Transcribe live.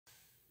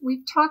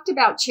We've talked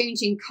about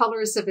changing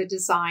colors of a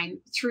design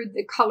through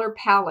the color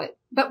palette,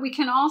 but we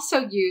can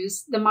also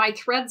use the My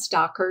Threads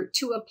docker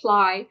to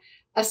apply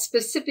a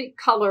specific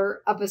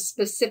color of a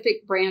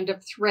specific brand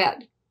of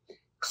thread.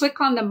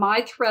 Click on the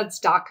My Threads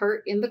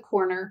docker in the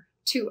corner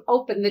to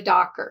open the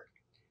docker.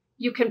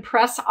 You can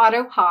press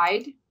Auto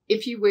Hide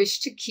if you wish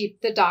to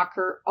keep the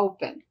docker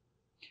open.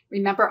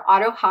 Remember,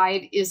 Auto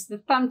Hide is the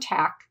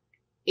thumbtack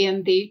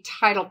in the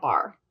title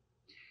bar.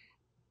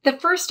 The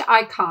first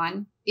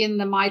icon in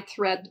the My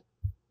Thread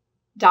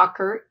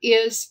docker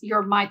is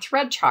your My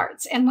Thread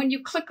charts. And when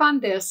you click on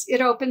this,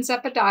 it opens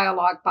up a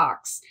dialog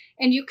box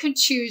and you can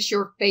choose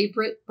your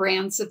favorite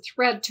brands of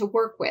thread to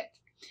work with.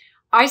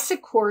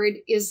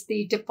 Isocord is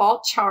the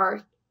default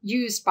chart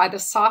used by the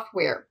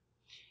software.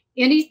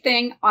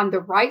 Anything on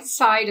the right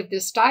side of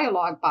this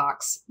dialog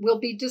box will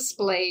be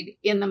displayed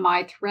in the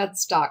My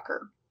Threads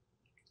docker.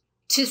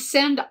 To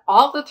send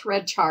all the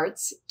thread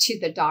charts to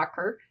the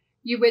docker,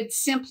 you would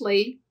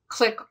simply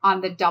click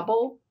on the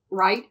double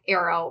right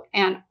arrow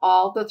and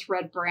all the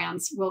thread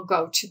brands will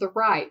go to the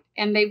right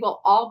and they will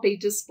all be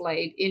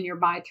displayed in your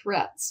My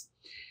Threads.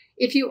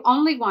 If you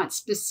only want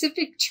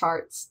specific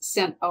charts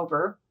sent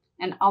over,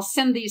 and I'll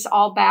send these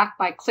all back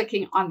by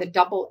clicking on the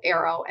double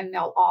arrow and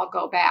they'll all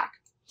go back.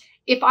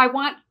 If I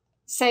want,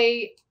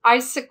 say,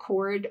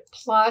 Isocord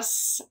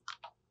plus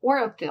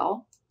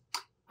Aurifil,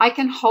 I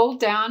can hold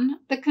down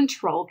the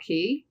Control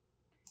key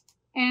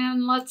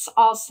and let's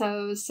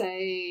also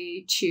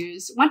say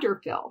choose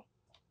Wonderfill.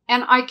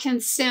 And I can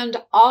send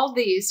all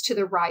these to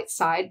the right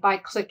side by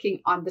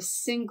clicking on the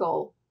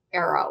single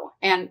arrow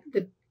and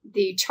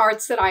the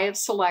charts that I have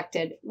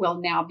selected will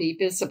now be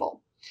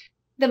visible.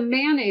 The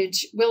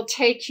Manage will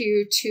take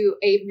you to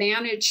a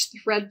Manage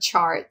Thread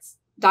Charts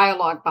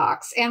dialog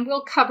box, and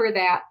we'll cover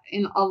that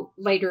in a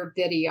later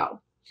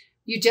video.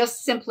 You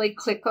just simply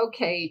click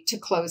OK to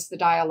close the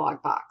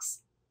dialog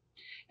box.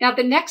 Now,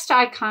 the next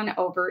icon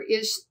over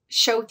is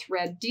Show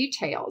Thread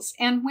Details,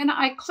 and when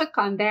I click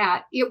on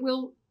that, it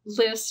will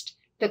list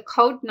the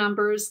code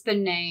numbers, the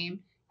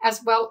name,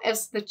 as well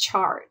as the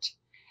chart,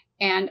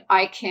 and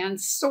I can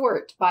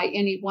sort by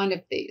any one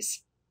of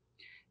these.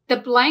 The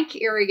blank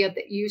area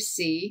that you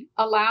see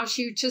allows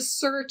you to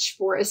search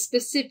for a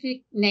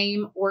specific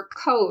name or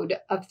code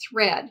of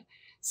thread.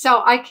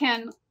 So I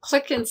can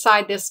click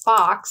inside this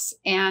box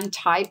and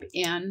type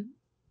in,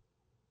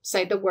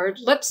 say, the word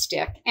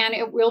lipstick, and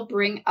it will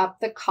bring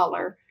up the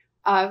color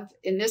of,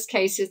 in this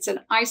case, it's an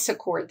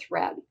Isocord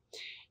thread.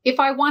 If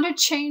I want to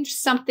change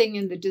something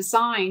in the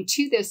design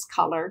to this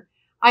color,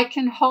 I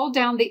can hold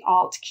down the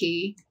Alt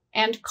key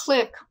and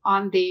click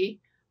on the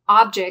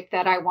object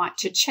that I want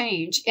to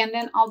change, and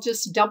then I'll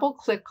just double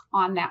click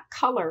on that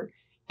color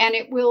and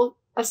it will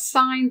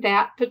assign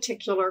that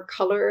particular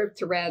color of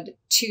thread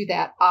to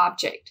that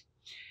object.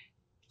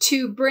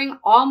 To bring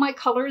all my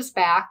colors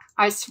back,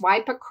 I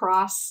swipe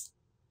across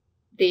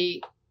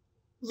the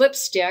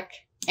lipstick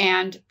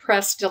and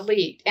press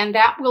delete, and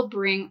that will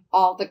bring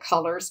all the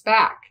colors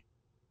back.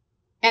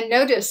 And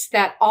notice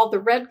that all the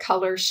red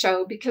colors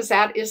show because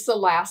that is the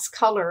last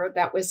color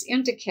that was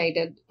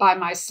indicated by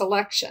my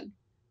selection.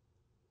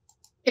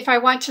 If I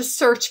want to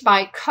search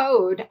by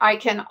code, I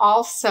can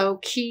also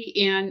key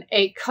in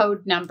a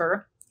code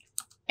number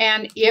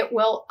and it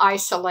will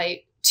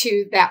isolate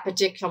to that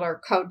particular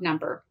code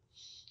number.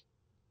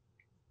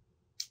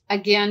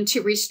 Again,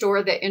 to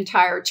restore the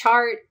entire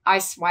chart, I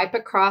swipe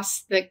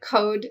across the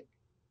code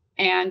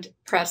and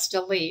press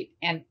delete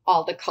and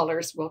all the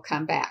colors will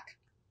come back.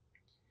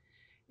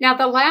 Now,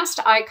 the last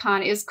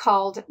icon is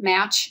called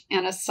Match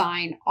and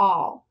Assign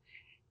All.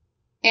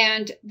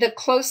 And the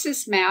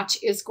closest match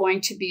is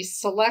going to be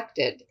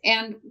selected.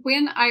 And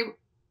when I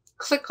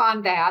click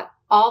on that,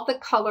 all the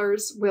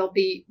colors will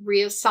be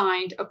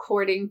reassigned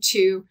according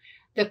to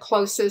the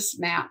closest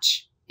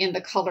match in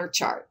the color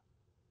chart.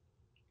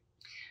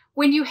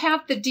 When you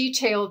have the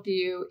detail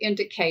view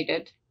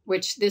indicated,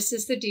 which this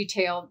is the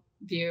detail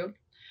view,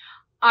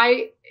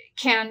 I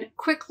can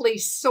quickly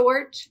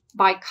sort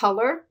by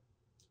color,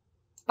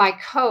 by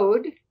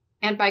code,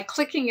 and by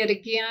clicking it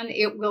again,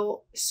 it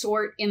will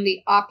sort in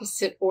the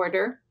opposite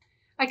order.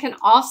 I can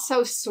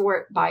also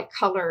sort by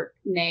color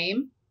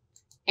name,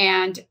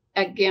 and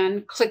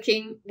again,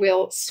 clicking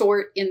will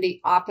sort in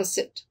the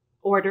opposite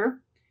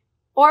order.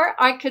 Or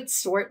I could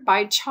sort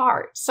by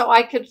chart. So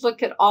I could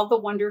look at all the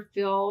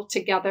Wonderfill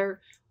together,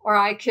 or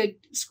I could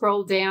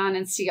scroll down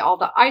and see all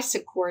the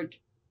Isocord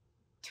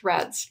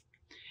threads.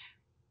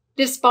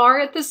 This bar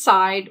at the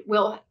side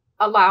will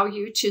allow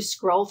you to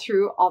scroll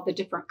through all the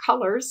different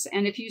colors.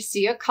 And if you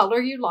see a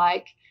color you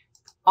like,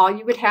 all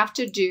you would have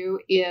to do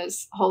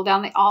is hold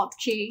down the Alt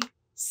key,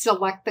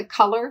 select the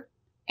color,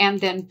 and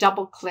then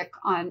double click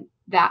on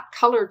that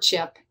color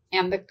chip,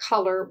 and the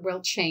color will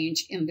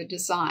change in the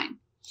design.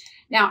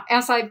 Now,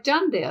 as I've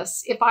done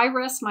this, if I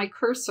rest my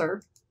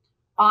cursor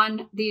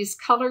on these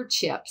color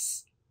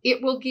chips,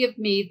 it will give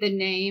me the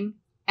name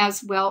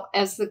as well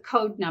as the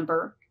code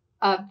number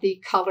of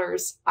the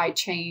colors I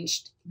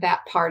changed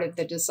that part of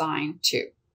the design to.